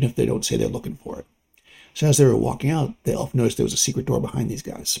door, even if they don't say they're looking for it. So as they were walking out, the elf noticed there was a secret door behind these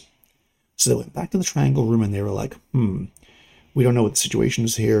guys. So they went back to the triangle room and they were like, we don't know what the situation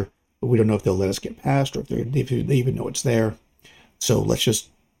is here. But we don't know if they'll let us get past or if they even know it's there. So let's just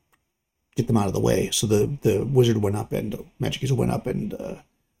get them out of the way. So the wizard went up and magic user went up and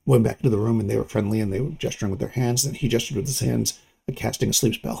went back into the room, and they were friendly and they were gesturing with their hands. And he gestured with his hands, casting a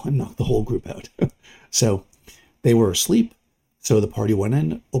sleep spell, and knocked the whole group out. So they were asleep. So the party went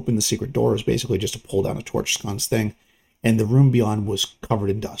in, opened the secret door. It was basically just a pull down a torch sconce thing. And the room beyond was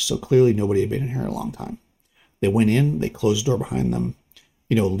covered in dust. So clearly nobody had been in here in a long time. They went in, they closed the door behind them,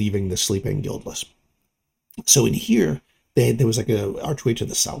 leaving the sleeping guildless. So in here, there was like an archway to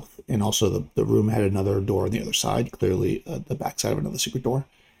the south. And also the room had another door on the other side, clearly the backside of another secret door.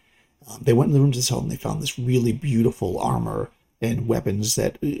 They went in the room to the south and they found this really beautiful armor and weapons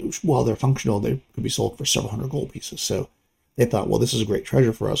that, while they're functional, they could be sold for several hundred gold pieces. So they thought, well, this is a great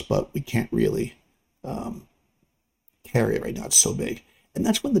treasure for us, but we can't really carry it right now. It's so big. And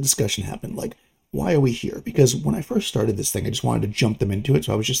that's when the discussion happened. Like, why are we here? Because when I first started this thing, I just wanted to jump them into it.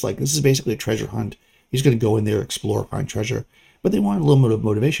 So I was just like, this is basically a treasure hunt. He's going to go in there, explore, find treasure. But they wanted a little bit of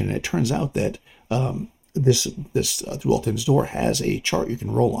motivation. And it turns out that this Through All Things Door has a chart you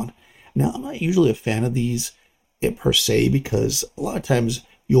can roll on. Now, I'm not usually a fan of these per se, because a lot of times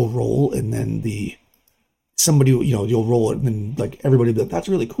you'll roll and then you'll roll it and then like everybody will be like, that's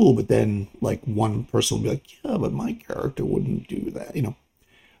really cool. But then like one person will be like, yeah, but my character wouldn't do that,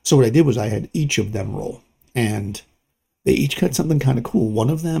 So what I did was I had each of them roll, and they each got something kind of cool. One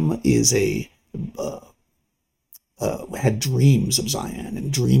of them is had dreams of Zayan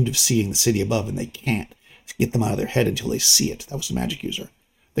and dreamed of seeing the city above, and they can't get them out of their head until they see it. That was the magic user.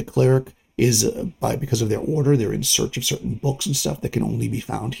 The cleric is, because of their order, they're in search of certain books and stuff that can only be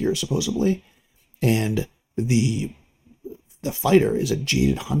found here, supposedly. And the fighter is a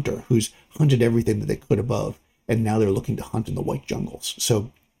jaded hunter who's hunted everything that they could above, and now they're looking to hunt in the white jungles.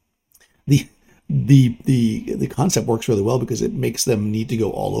 So the concept works really well because it makes them need to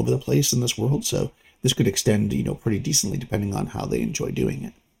go all over the place in this world. So this could extend, pretty decently depending on how they enjoy doing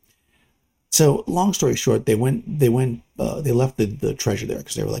it. So long story short, they left the treasure there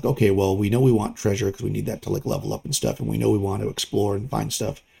because they were like, okay, well, we know we want treasure because we need that to like level up and stuff, and we know we want to explore and find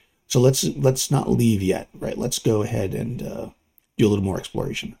stuff. So let's not leave yet, right? Let's go ahead and do a little more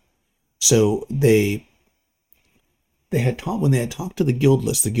exploration. So they had talked when they had talked to the guild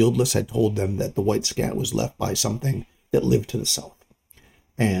list. The guild list had told them that the White Scat was left by something that lived to the south,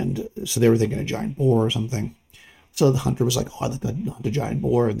 and so they were thinking a giant boar or something. So the hunter was like, oh, I'd like to hunt a giant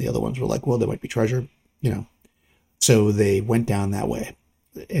boar. And the other ones were like, well, there might be treasure, you know. So they went down that way.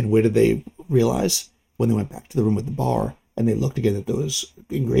 And where did they realize? When they went back to the room with the bar and they looked again at those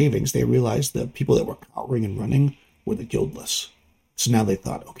engravings, they realized the people that were cowering and running were the guildless. So now they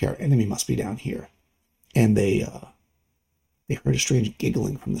thought, okay, our enemy must be down here. And they heard a strange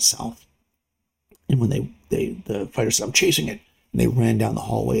giggling from the south. And when the fighter said, I'm chasing it. And they ran down the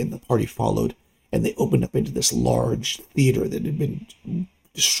hallway and the party followed. And they opened up into this large theater that had been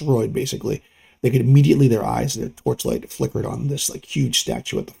destroyed, basically. They could immediately, their eyes, their torchlight flickered on this like huge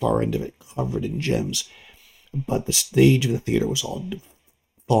statue at the far end of it, covered in gems. But the stage of the theater was all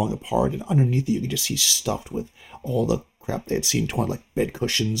falling apart, and underneath it, you could just see stuffed with all the crap they had seen torn, like bed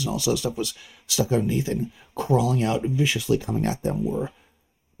cushions and all sorts of stuff was stuck underneath, and crawling out, viciously coming at them were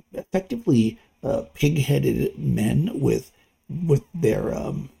effectively pig-headed men with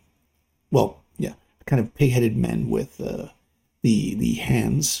their, kind of pig-headed men with the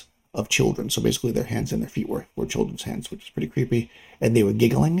hands of children. So basically their hands and their feet were children's hands, which is pretty creepy. And they were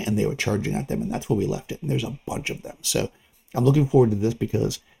giggling and they were charging at them, and that's where we left it. And there's a bunch of them. So I'm looking forward to this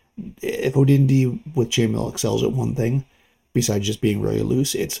because if OD&D with Chainmail excels at one thing, besides just being really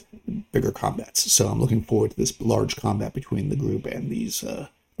loose, it's bigger combats. So I'm looking forward to this large combat between the group and these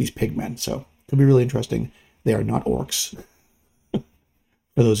pigmen. So it could be really interesting. They are not orcs.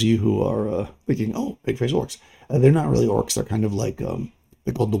 For those of you who are thinking, oh, pig-faced orcs. They're not really orcs. They're kind of like,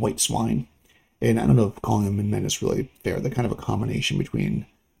 they're called the white swine. And I don't know if calling them men is really fair. They're kind of a combination between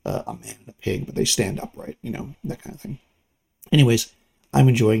a man and a pig, but they stand upright, that kind of thing. Anyways, I'm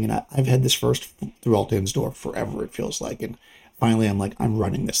enjoying it. I've had this first through Altan's Door forever, it feels like. And finally, I'm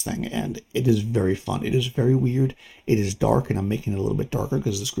running this thing, and it is very fun. It is very weird. It is dark, and I'm making it a little bit darker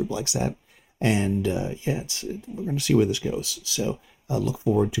because this group likes that. And we're going to see where this goes. So look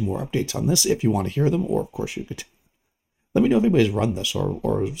forward to more updates on this if you want to hear them, or of course you could let me know if anybody's run this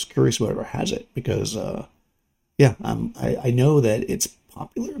or is curious about it or has it, because I know that it's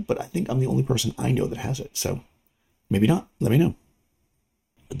popular, but I think I'm the only person I know that has it. So maybe not. Let me know.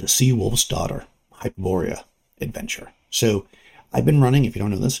 The Sea Wolf's Daughter, Hyperborea adventure. So I've been running, if you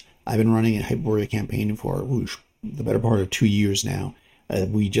don't know this, I've been running a Hyperborea campaign for the better part of 2 years now.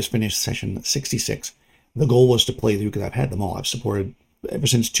 We just finished session 66. The goal was to play through, because I've had them all. I've supported ever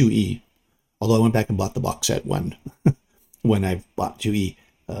since 2E, although I went back and bought the box set when I bought 2E,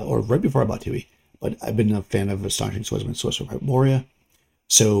 or right before I bought 2E. But I've been a fan of Astonishing Swordsman and Sorcerer of Hyperborea.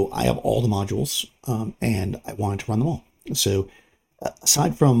 So I have all the modules, and I wanted to run them all. So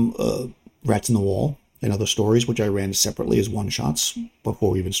aside from Rats in the Wall and other stories, which I ran separately as one-shots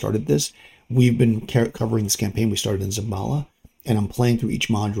before we even started this, we've been covering this campaign. We started in Zambala, and I'm playing through each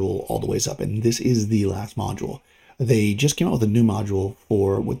module all the ways up, and this is the last module. They just came out with a new module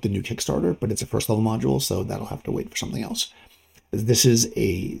with the new Kickstarter, but it's a first level module, so that'll have to wait for something else. This is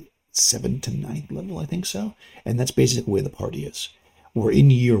a 7th to 9th level, I think so, and that's basically where the party is. We're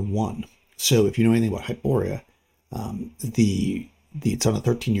in year 1, so if you know anything about Hyperborea, it's on a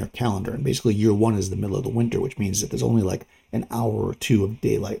 13-year calendar, and basically year 1 is the middle of the winter, which means that there's only like an hour or two of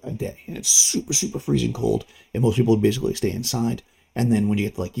daylight a day, and it's super, super freezing cold, and most people basically stay inside. And then when you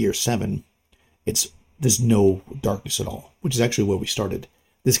get to like year 7, there's no darkness at all, which is actually where we started.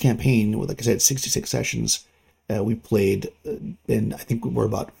 This campaign, like I said, 66 sessions, we played, and I think we're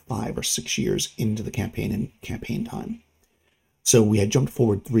about 5 or 6 years into the campaign and campaign time. So we had jumped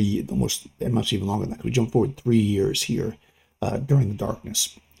forward almost much even longer than that. We jumped forward 3 years here during the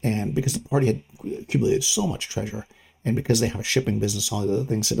darkness. And because the party had accumulated so much treasure, and because they have a shipping business, all the other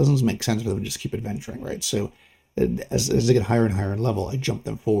things, it doesn't make sense for them to just keep adventuring, right? So as they get higher and higher in level, I jump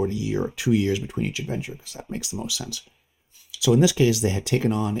them forward a year or 2 years between each adventure, because that makes the most sense. So in this case, they had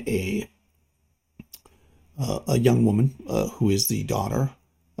taken on a young woman who is the daughter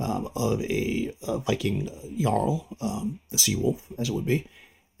of a Viking Jarl, the Sea Wolf, as it would be.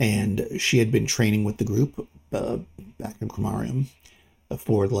 And she had been training with the group back in Cromarium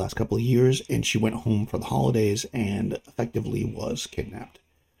for the last couple of years, and she went home for the holidays and effectively was kidnapped.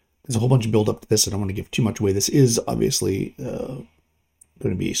 There's a whole bunch of build up to this. I don't want to give too much away. This is obviously going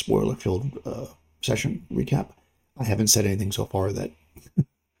to be a spoiler-filled session recap. I haven't said anything so far that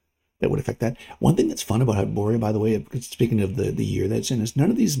that would affect that. One thing that's fun about Hyperborea, by the way, speaking of the year that's in, is none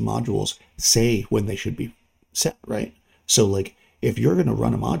of these modules say when they should be set, right? So like if you're going to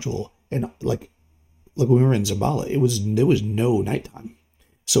run a module and like when we were in Zabala, there was no nighttime.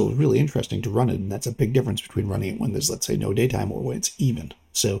 So it was really interesting to run it, and that's a big difference between running it when there's, let's say, no daytime or when it's even.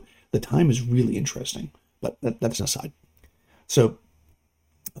 So the time is really interesting, but that's an aside. So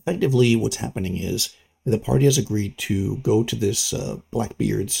effectively what's happening is the party has agreed to go to this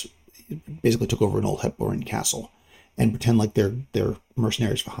Blackbeard's, basically took over an old Hyperborean castle, and pretend like they're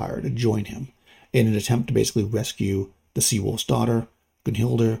mercenaries for hire to join him in an attempt to basically rescue the Seawolf's daughter,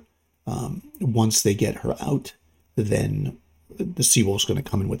 Gunhildr. Once they get her out, then the Seawolf's going to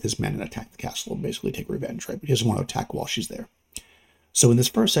come in with his men and attack the castle and basically take revenge, right? But he doesn't want to attack while she's there. So in this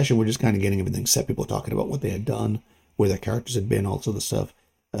first session, we're just kind of getting everything set. People talking about what they had done, where their characters had been, all this other stuff.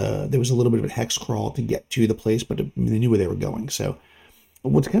 There was a little bit of a hex crawl to get to the place, but they knew where they were going. So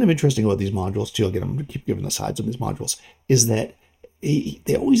what's kind of interesting about these modules, too, I'm going to keep giving the sides of these modules, is that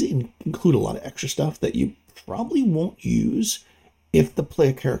they always include a lot of extra stuff that you probably won't use if the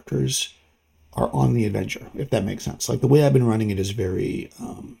player characters are on the adventure, if that makes sense. Like the way I've been running it is very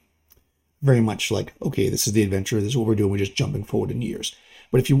much like, okay, this is the adventure, this is what we're doing, we're just jumping forward in years.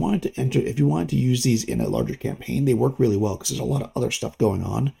 But if you wanted to use these in a larger campaign, they work really well because there's a lot of other stuff going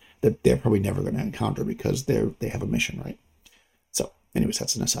on that they're probably never going to encounter because they have a mission, right? So, anyways,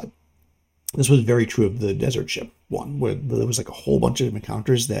 that's an aside. This was very true of the desert ship one, where there was like a whole bunch of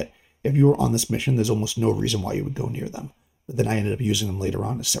encounters that if you were on this mission, there's almost no reason why you would go near them. But then I ended up using them later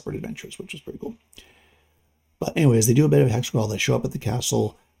on as separate adventures, which was pretty cool. But anyways, they do a bit of hex crawl. They show up at the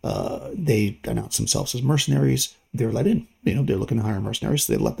castle. They announce themselves as mercenaries. They're let in. They're looking to hire mercenaries,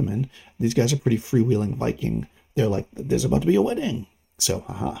 so they let them in. These guys are pretty freewheeling Viking. They're like, there's about to be a wedding. So,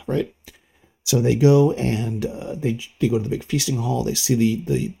 right? So they go and they go to the big feasting hall. They see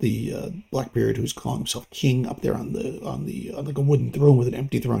the Blackbeard, who's calling himself king, up there on like a wooden throne with an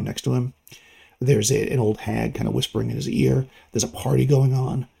empty throne next to him. There's an old hag kind of whispering in his ear. There's a party going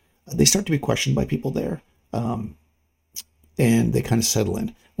on. They start to be questioned by people there, and they kind of settle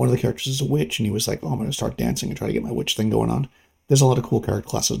in. One of the characters is a witch, and he was like, "Oh, I'm going to start dancing and try to get my witch thing going on." There's a lot of cool character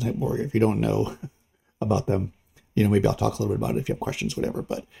classes in Hyperborea. If you don't know about them, maybe I'll talk a little bit about it if you have questions, whatever.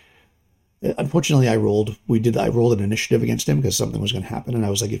 But unfortunately, I rolled an initiative against him because something was going to happen, and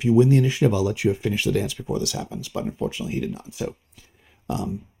I was like, "If you win the initiative, I'll let you finish the dance before this happens." But unfortunately, he did not. So.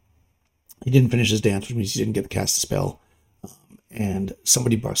 He didn't finish his dance, which means he didn't get to cast the spell. And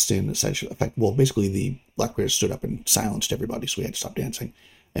somebody burst in, basically the Blackbeard stood up and silenced everybody, so we had to stop dancing,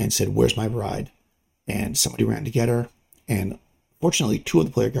 and said, "Where's my bride?" And somebody ran to get her, and fortunately, two of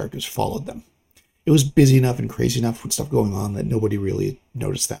the player characters followed them. It was busy enough and crazy enough with stuff going on that nobody really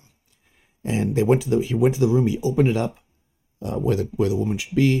noticed them. And he went to the room, he opened it up, where the woman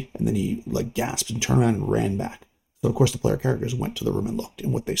should be, and then he like gasped and turned around and ran back. So, of course, the player characters went to the room and looked,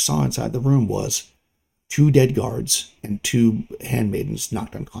 and what they saw inside the room was 2 dead guards and 2 handmaidens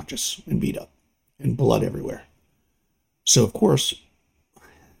knocked unconscious and beat up, and blood everywhere. So, of course,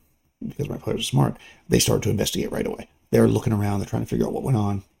 because my players are smart, they started to investigate right away. They're looking around, they're trying to figure out what went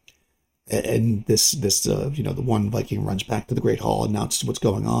on. And the one Viking runs back to the Great Hall, announces what's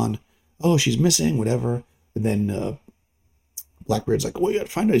going on. Oh, she's missing, whatever. And then Blackbeard's like, "Oh, you gotta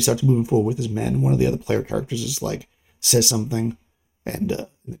find out." He starts moving forward with his men. One of the other player characters is like, says something, and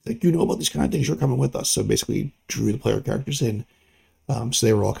like, "You know about these kind of things, you're coming with us." So basically drew the player characters in. So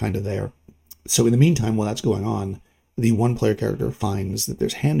they were all kind of there. So in the meantime, while that's going on, the one player character finds that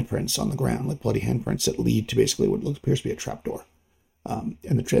there's handprints on the ground, like bloody handprints that lead to basically what appears to be a trapdoor. And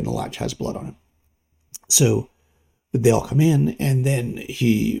the latch has blood on it. So they all come in, and then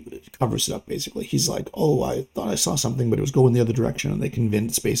he covers it up, basically. He's like, "Oh, I thought I saw something, but it was going the other direction." And they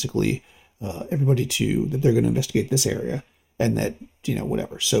convince, basically, everybody that they're going to investigate this area, and that,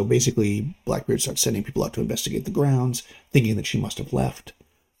 whatever. So basically, Blackbeard starts sending people out to investigate the grounds, thinking that she must have left.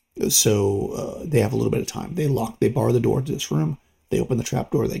 So they have a little bit of time. They bar the door to this room, they open the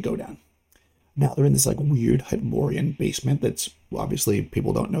trapdoor, they go down. Now they're in this like weird Hyperborean basement that's obviously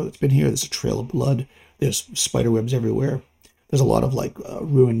people don't know that's been here. There's a trail of blood. There's spider webs everywhere. There's a lot of like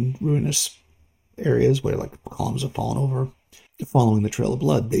ruinous areas where like columns have fallen over. Following the trail of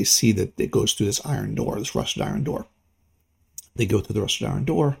blood, they see that it goes through this iron door, this rusted iron door. They go through the rusted iron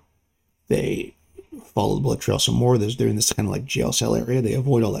door. They follow the blood trail some more. They're in this kind of like jail cell area. They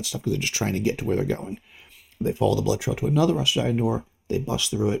avoid all that stuff because they're just trying to get to where they're going. They follow the blood trail to another rusted iron door. They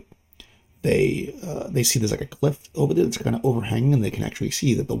bust through it. They see there's like a cliff over there that's kind of overhanging, and they can actually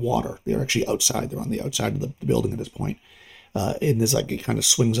see that the water, they're actually outside. They're on the outside of the building at this point. And there's like, it kind of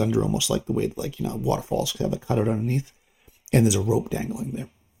swings under almost like the way, like, waterfalls have a cutout underneath. And there's a rope dangling there.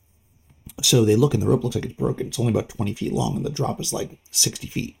 So they look and the rope looks like it's broken. It's only about 20 feet long and the drop is like 60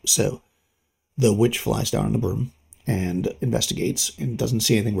 feet. So the witch flies down on the broom and investigates and doesn't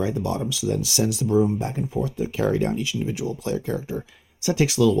see anything right at the bottom. So then sends the broom back and forth to carry down each individual player character. So that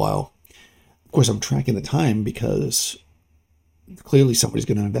takes a little while. Of course, I'm tracking the time because clearly somebody's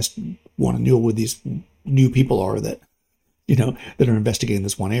going to want to know where these new people are that, that are investigating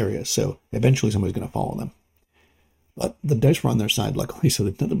this one area. So eventually somebody's going to follow them. But the dice were on their side, luckily, so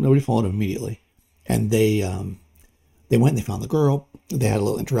that nobody followed them immediately. And they went and they found the girl. They had a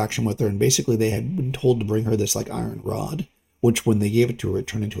little interaction with her, and basically they had been told to bring her this like iron rod, which when they gave it to her, it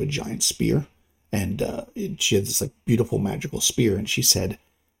turned into a giant spear. And she had this like beautiful magical spear, and she said,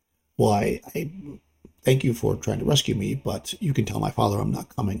 well, I thank you for trying to rescue me, but you can tell my father I'm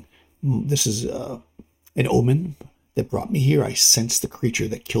not coming. This is an omen that brought me here. I sensed the creature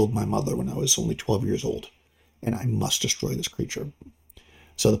that killed my mother when I was only 12 years old, and I must destroy this creature.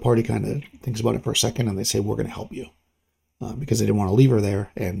 So the party kind of thinks about it for a second, and they say, we're going to help you. Because they didn't want to leave her there.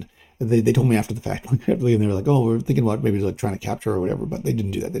 And they told me after the fact, and they were like, oh, we're thinking about maybe like trying to capture her or whatever, but they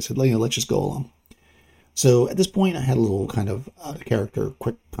didn't do that. They said, let's just go along. So at this point, I had a little kind of out of character,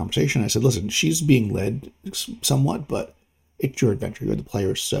 quick conversation. I said, listen, she's being led somewhat, but it's your adventure. You're the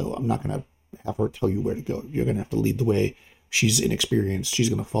player, so I'm not going to have her tell you where to go. You're going to have to lead the way. She's inexperienced. She's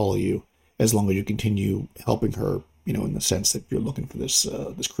going to follow you as long as you continue helping her, in the sense that you're looking for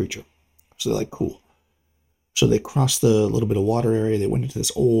this creature. So they're like, cool. So they crossed the little bit of water area. They went into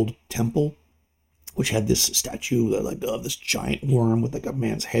this old temple, which had this statue of this giant worm with like a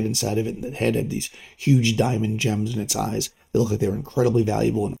man's head inside of it. And the head had these huge diamond gems in its eyes. They looked like they were incredibly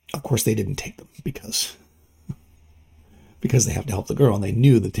valuable. And of course, they didn't take them because they have to help the girl. And they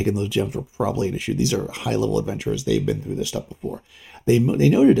knew that taking those gems were probably an issue. These are high-level adventurers. They've been through this stuff before. They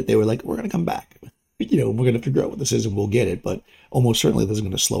noted it. They were like, we're going to come back. We're going to figure out what this is and we'll get it. But almost certainly this is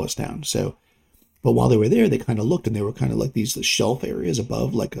going to slow us down. But while they were there, they kind of looked, and they were kind of like these shelf areas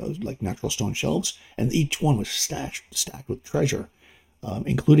above, like natural stone shelves, and each one was stacked with treasure,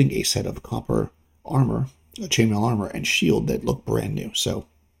 including a set of copper armor, chainmail armor, and shield that looked brand new. So,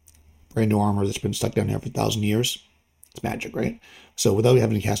 brand new armor that's been stuck down there for 1,000 years. It's magic, right? So, without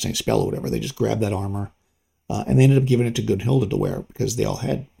having to cast any spell or whatever, they just grabbed that armor, and they ended up giving it to Gunhilda to wear because they all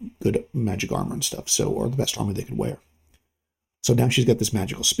had good magic armor and stuff. So, or the best armor they could wear. So now she's got this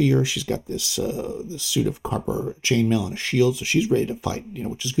magical spear. She's got this suit of copper chainmail and a shield. So she's ready to fight,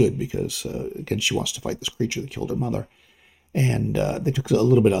 which is good because, again, she wants to fight this creature that killed her mother. And they took a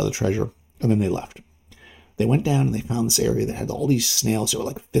little bit out of the treasure, and then they left. They went down and they found this area that had all these snails that were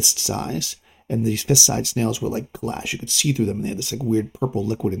like fist size. And these fist-sized snails were like glass. You could see through them, and they had this like weird purple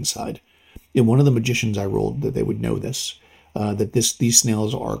liquid inside. And one of the magicians I rolled that they would know this, that these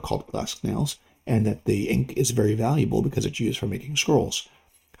snails are called glass snails. And that the ink is very valuable because it's used for making scrolls.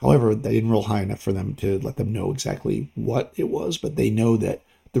 However, they didn't roll high enough for them to let them know exactly what it was, but they know that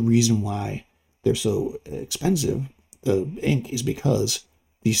the reason why they're so expensive, the ink, is because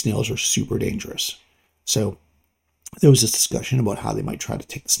these snails are super dangerous. So there was this discussion about how they might try to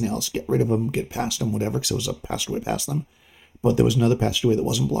take the snails, get rid of them, get past them, whatever, because it was a passageway past them. But there was another passageway that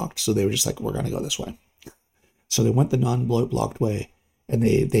wasn't blocked, so they were just like, we're going to go this way. So they went the non-blocked way. And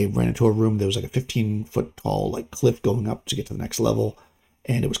they ran into a room. There was like a 15-foot tall like cliff going up to get to the next level,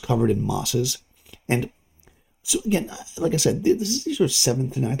 and it was covered in mosses. And so again, like I said, these are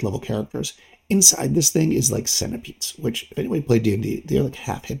 7th to 9th level characters. Inside this thing is like centipedes, which if anybody played D&D, they're like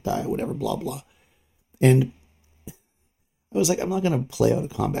half hit die or whatever, blah blah. And I was like, I'm not going to play out a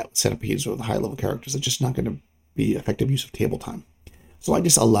combat with centipedes or the high level characters. It's just not going to be effective use of table time. So I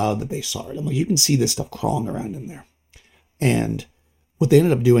just allowed that they saw it. I'm like, you can see this stuff crawling around in there, and what they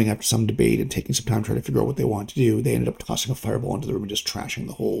ended up doing after some debate and taking some time trying to figure out what they wanted to do, they ended up tossing a fireball into the room and just trashing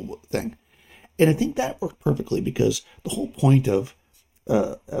the whole thing. And I think that worked perfectly because the whole point of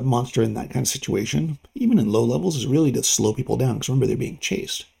a monster in that kind of situation, even in low levels, is really to slow people down because remember, they're being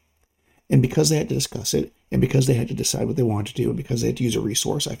chased. And because they had to discuss it, and because they had to decide what they wanted to do, and because they had to use a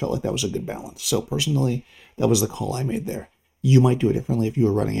resource, I felt like that was a good balance. So personally, that was the call I made there. You might do it differently if you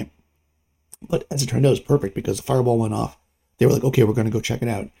were running it. But as it turned out, it was perfect because the fireball went off. They were like, okay, we're going to go check it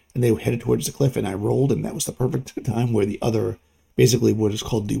out. And they headed towards the cliff, and I rolled, and that was the perfect time where the other, basically what is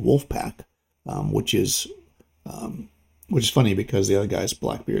called the wolf pack, which is funny because the other guy's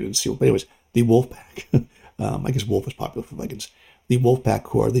Blackbeard and Seal. But anyways, the wolf pack, I guess wolf is popular for Vikings. The wolf pack,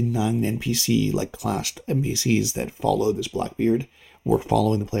 who are the 9 NPC, like classed NPCs that follow this Blackbeard, were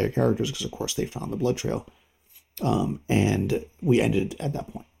following the player characters because, of course, they found the blood trail. And we ended at that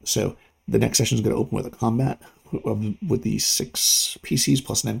point. So the next session is going to open with a combat with the 6 PCs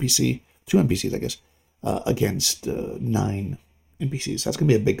plus an NPC, 2 NPCs, I guess, against 9 NPCs. That's going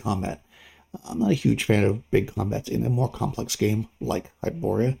to be a big combat. I'm not a huge fan of big combats in a more complex game like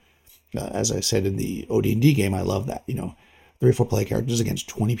Hyperborea. As I said in the OD&D game, I love that. 3 or 4 player characters against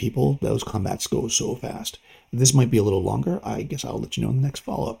 20 people, those combats go so fast. This might be a little longer. I guess I'll let you know in the next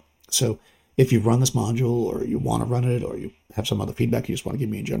follow-up. So if you've run this module, or you want to run it, or you have some other feedback you just want to give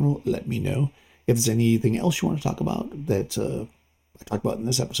me in general, let me know. If there's anything else you want to talk about that I talked about in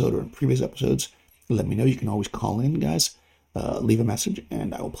this episode or in previous episodes, let me know. You can always call in, guys. Leave a message,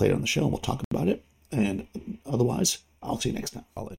 and I will play it on the show, and we'll talk about it. And otherwise, I'll see you next time.